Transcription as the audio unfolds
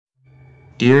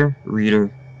Dear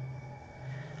Reader,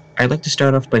 I'd like to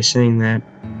start off by saying that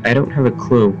I don't have a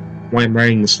clue why I'm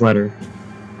writing this letter.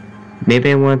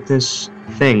 Maybe I want this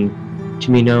thing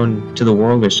to be known to the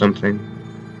world or something.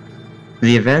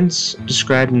 The events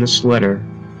described in this letter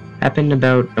happened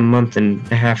about a month and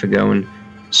a half ago in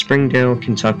Springdale,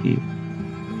 Kentucky,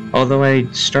 although I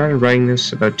started writing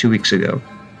this about 2 weeks ago.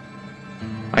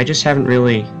 I just haven't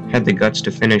really had the guts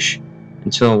to finish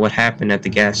until what happened at the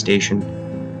gas station.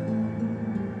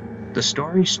 The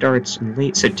story starts in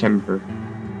late September,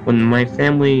 when my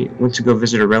family went to go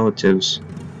visit our relatives,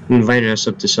 who invited us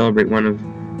up to celebrate one of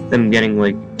them getting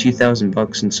like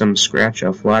 $2,000 in some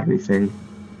scratch-off lottery thing.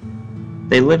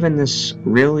 They live in this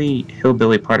really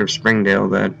hillbilly part of Springdale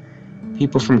that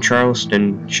people from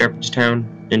Charleston,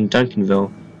 Shepherdstown, and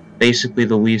Duncanville, basically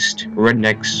the least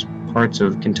rednecks parts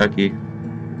of Kentucky,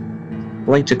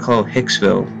 like to call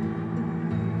Hicksville.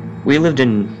 We lived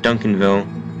in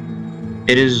Duncanville.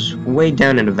 It is way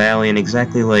down in a valley and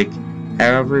exactly like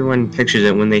how everyone pictures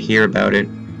it when they hear about it.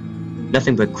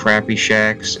 Nothing but crappy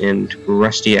shacks and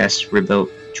rusty-ass rebuilt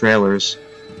trailers.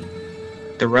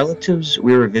 The relatives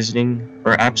we were visiting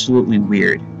were absolutely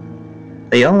weird.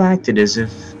 They all acted as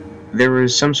if there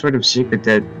was some sort of secret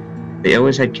that they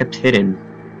always had kept hidden,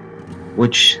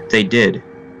 which they did,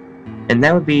 and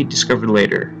that would be discovered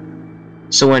later.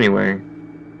 So anyway,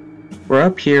 we're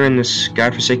up here in this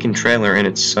godforsaken trailer and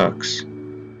it sucks.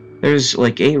 There's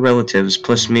like 8 relatives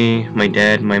plus me, my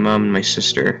dad, my mom, and my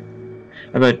sister.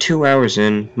 About 2 hours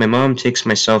in, my mom takes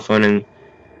my cell phone and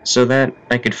so that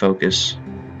I could focus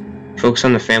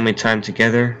on the family time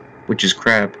together, which is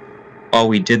crap. All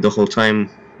we did the whole time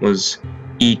was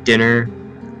eat dinner,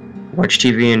 watch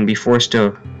TV, and be forced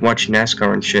to watch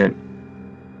NASCAR and shit.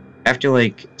 After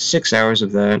like 6 hours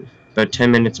of that, about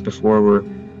 10 minutes before we're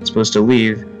supposed to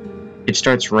leave, it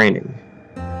starts raining.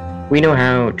 We know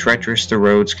how treacherous the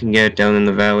roads can get down in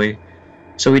the valley,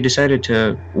 so we decided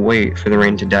to wait for the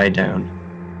rain to die down.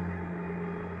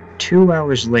 2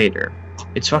 hours later,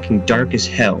 it's fucking dark as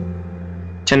hell.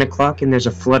 10 o'clock and there's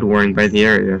a flood warning by the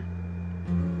area.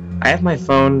 I have my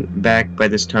phone back by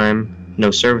this time, no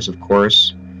service of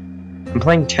course. I'm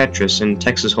playing Tetris and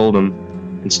Texas Hold'em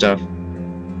and stuff,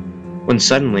 when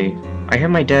suddenly, I hear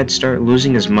my dad start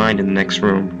losing his mind in the next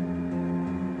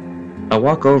room. I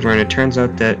walk over and it turns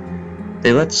out that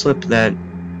they let slip that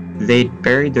they'd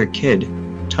buried their kid,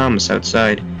 Thomas,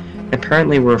 outside, and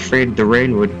apparently were afraid the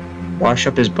rain would wash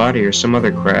up his body or some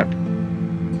other crap.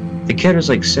 The kid was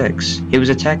like 6. He was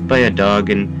attacked by a dog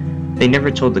and they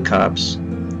never told the cops.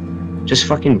 Just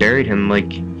fucking buried him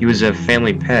like he was a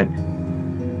family pet.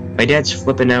 My dad's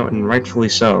flipping out, and rightfully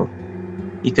so.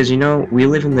 Because, you know, we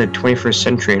live in the 21st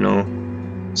century and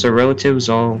all, so relatives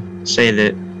all say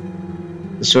that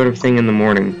the sort of thing in the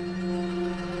morning.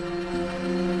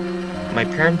 My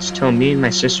parents tell me and my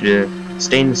sister to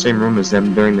stay in the same room as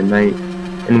them during the night,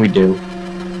 and we do.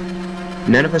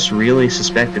 None of us really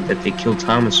suspected that they killed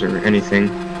Thomas or anything,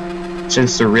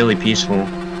 since they're really peaceful.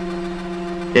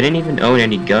 They didn't even own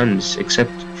any guns,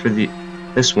 except for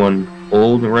this one,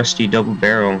 old rusty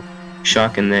double-barrel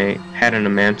shotgun they had on a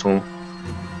mantle.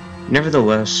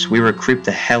 Nevertheless, we were creeped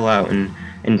the hell out and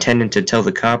intended to tell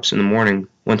the cops in the morning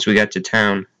once we got to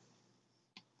town.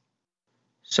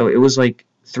 So it was like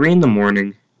 3 in the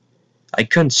morning. I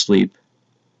couldn't sleep.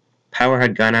 Power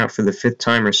had gone out for the 5th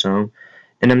time or so,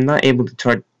 and I'm not able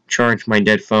to charge my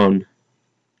dead phone.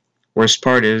 Worst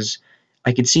part is,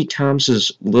 I could see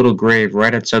Thomas's little grave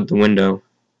right outside the window.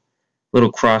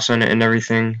 Little cross on it and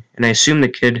everything, and I assume the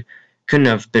kid couldn't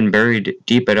have been buried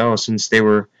deep at all since they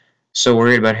were so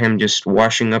worried about him just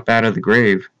washing up out of the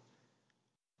grave.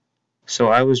 So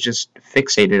I was just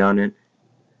fixated on it.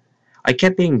 I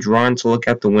kept being drawn to look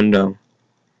out the window,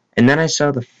 and then I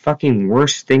saw the fucking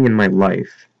worst thing in my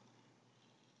life.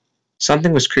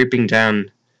 Something was creeping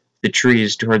down the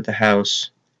trees toward the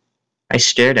house. I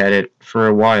stared at it for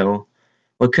a while,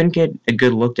 but couldn't get a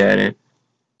good look at it,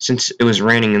 since it was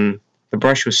raining and the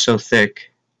brush was so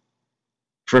thick.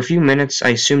 For a few minutes, I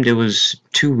assumed it was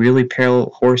 2 really pale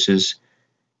horses,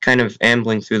 kind of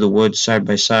ambling through the woods side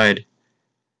by side.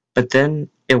 But then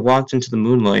it walked into the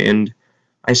moonlight, and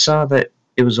I saw that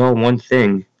it was all one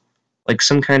thing, like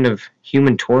some kind of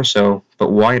human torso,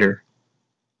 but wider.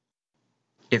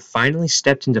 It finally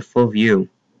stepped into full view,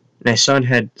 and I saw it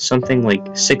had something like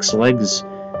 6 legs,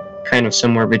 kind of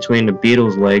somewhere between a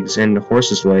beetle's legs and a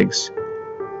horse's legs.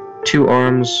 2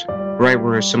 arms, right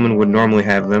where someone would normally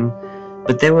have them,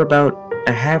 but they were about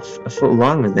a half a foot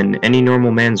longer than any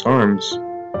normal man's arms.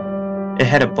 It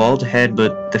had a bald head,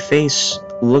 but the face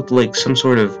looked like some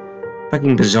sort of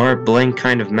fucking bizarre blank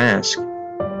kind of mask.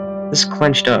 This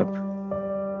clenched up.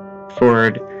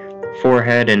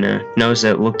 forehead and a nose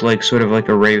that looked like sort of like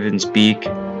a raven's beak.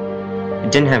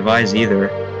 It didn't have eyes either,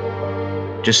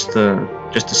 just the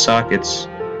sockets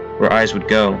where eyes would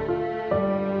go.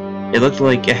 It looked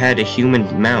like it had a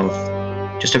human mouth,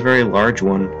 just a very large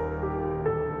one.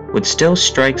 What still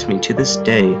strikes me to this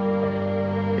day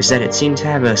is that it seemed to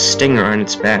have a stinger on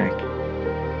its back,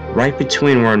 right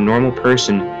between where a normal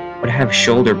person would have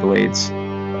shoulder blades.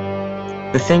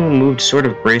 The thing moved sort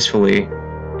of gracefully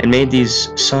and made these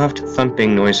soft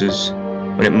thumping noises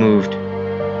when it moved.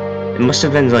 It must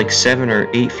have been like 7 or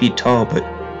 8 feet tall, but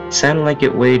it sounded like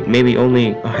it weighed maybe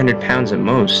only 100 pounds at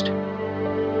most.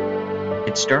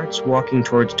 It starts walking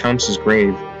towards Thomas's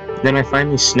grave. Then I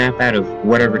finally snap out of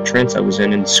whatever trance I was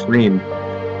in and scream.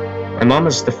 My mom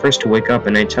is the first to wake up,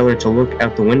 and I tell her to look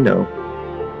out the window.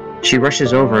 She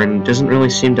rushes over and doesn't really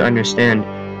seem to understand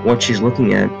what she's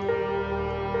looking at.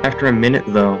 After a minute,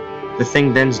 though, the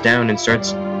thing bends down and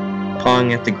starts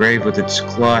pawing at the grave with its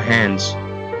claw hands.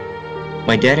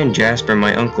 My dad and Jasper,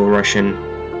 my uncle, rush in,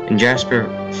 and Jasper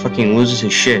fucking loses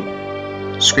his shit.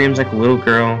 Screams like a little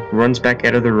girl, runs back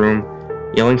out of the room,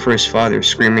 yelling for his father,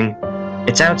 screaming,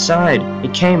 "It's outside!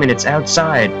 It came and it's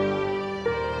outside!"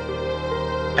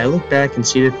 I look back and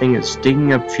see the thing is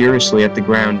digging up furiously at the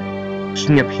ground,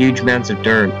 kicking up huge mounds of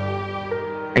dirt.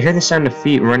 I hear the sound of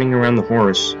feet running around the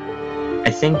horse.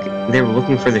 I think they were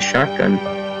looking for the shotgun.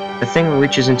 The thing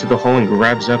reaches into the hole and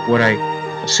grabs up what I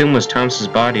assume was Thomas's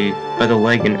body by the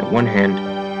leg in one hand.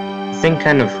 The thing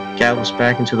kind of gallops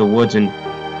back into the woods and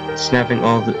snapping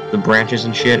all the branches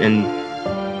and shit, and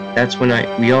that's when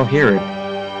we all hear it.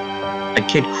 A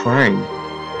kid crying.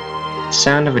 The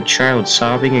sound of a child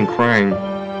sobbing and crying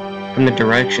from the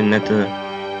direction that the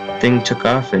thing took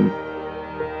off in.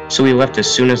 So we left as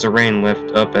soon as the rain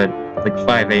left up at like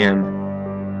 5 a.m.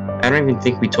 I don't even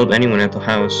think we told anyone at the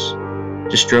house.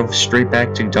 Just drove straight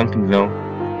back to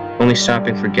Duncanville, only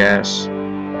stopping for gas.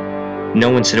 No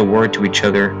one said a word to each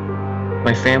other.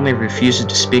 My family refuses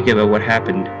to speak about what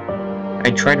happened.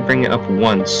 I tried to bring it up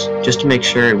once, just to make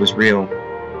sure it was real.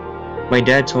 My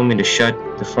dad told me to shut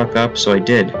the fuck up, so I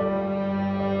did.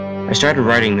 I started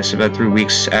writing this about 3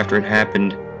 weeks after it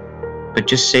happened, but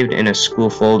just saved it in a school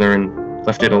folder and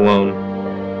left it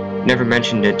alone. Never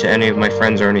mentioned it to any of my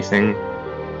friends or anything.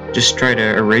 Just tried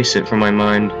to erase it from my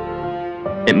mind.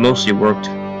 It mostly worked,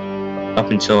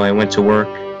 up until I went to work.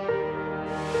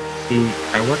 See,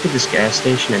 I work at this gas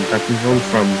station in Duncanville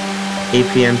from 8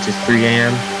 p.m. to 3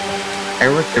 a.m. I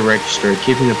work the register,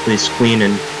 keeping the place clean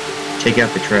and take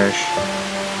out the trash.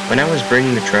 When I was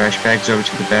bringing the trash bags over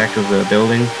to the back of the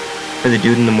building for the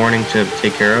dude in the morning to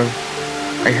take care of,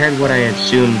 I heard what I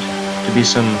assumed to be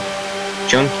some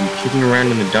junkie kicking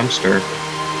around in the dumpster.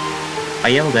 I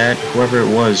yelled at whoever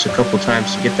it was a couple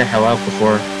times to get the hell out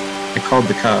before I called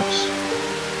the cops.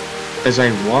 As I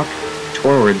walked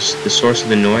towards the source of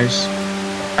the noise,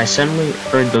 I suddenly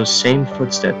heard those same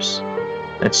footsteps,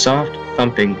 that soft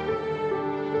thumping,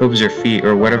 hooves or feet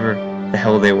or whatever the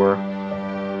hell they were.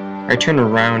 I turned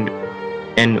around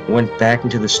and went back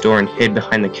into the store and hid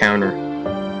behind the counter.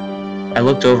 I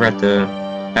looked over at the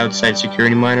outside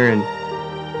security monitor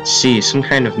and see some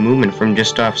kind of movement from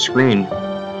just off screen,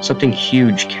 something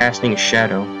huge casting a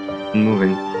shadow and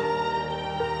moving.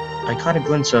 I caught a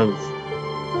glimpse of,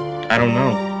 I don't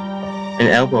know, an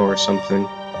elbow or something,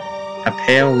 a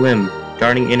pale limb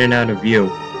darting in and out of view.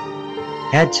 I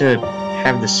had to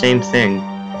have the same thing.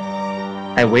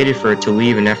 I waited for it to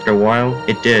leave, and after a while,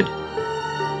 it did.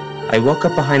 I woke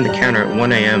up behind the counter at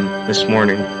 1 a.m. this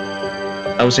morning.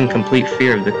 I was in complete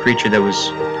fear of the creature that was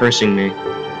cursing me.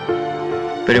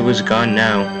 But it was gone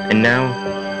now, and now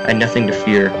I had nothing to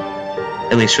fear,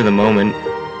 at least for the moment.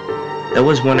 That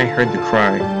was when I heard the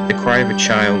cry of a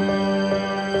child.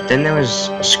 Then there was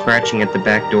scratching at the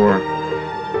back door.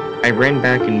 I ran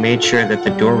back and made sure that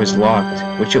the door was locked,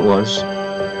 which it was.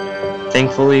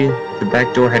 Thankfully, the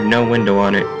back door had no window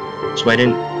on it, so I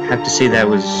didn't have to see that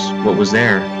was what was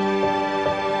there.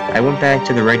 I went back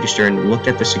to the register and looked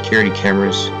at the security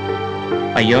cameras.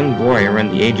 A young boy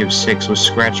around the age of 6 was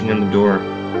scratching on the door.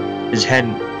 His head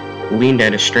leaned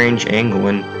at a strange angle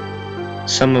and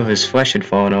some of his flesh had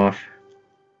fallen off.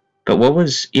 But what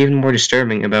was even more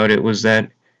disturbing about it was that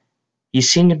he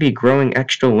seemed to be growing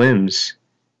extra limbs,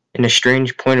 and a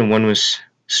strange pointed one was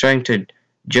starting to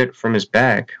jut from his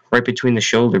back, right between the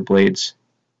shoulder blades.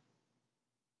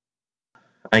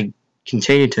 I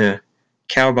continued to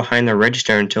cower behind the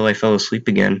register until I fell asleep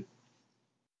again.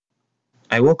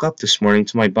 I woke up this morning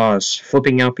to my boss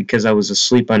flipping out because I was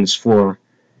asleep on his floor.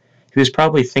 He was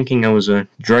probably thinking I was a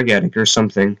drug addict or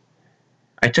something.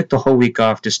 I took the whole week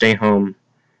off to stay home,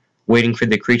 waiting for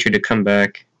the creature to come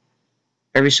back.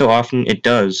 Every so often, it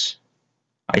does.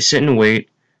 I sit and wait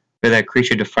for that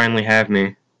creature to finally have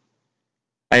me.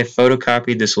 I have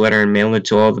photocopied this letter and mailed it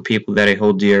to all the people that I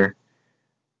hold dear.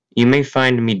 You may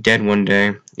find me dead one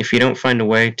day, if you don't find a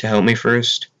way to help me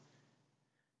first.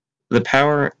 The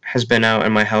power has been out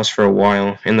in my house for a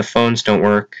while, and the phones don't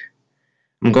work.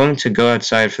 I'm going to go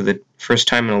outside for the first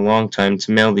time in a long time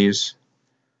to mail these.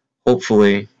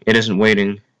 Hopefully, it isn't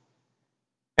waiting.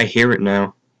 I hear it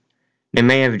now. I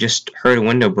may have just heard a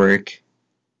window break.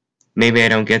 Maybe I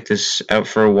don't get this out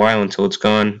for a while until it's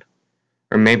gone.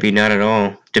 Or maybe not at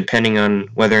all, depending on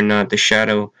whether or not the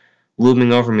shadow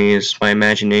looming over me is my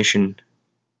imagination.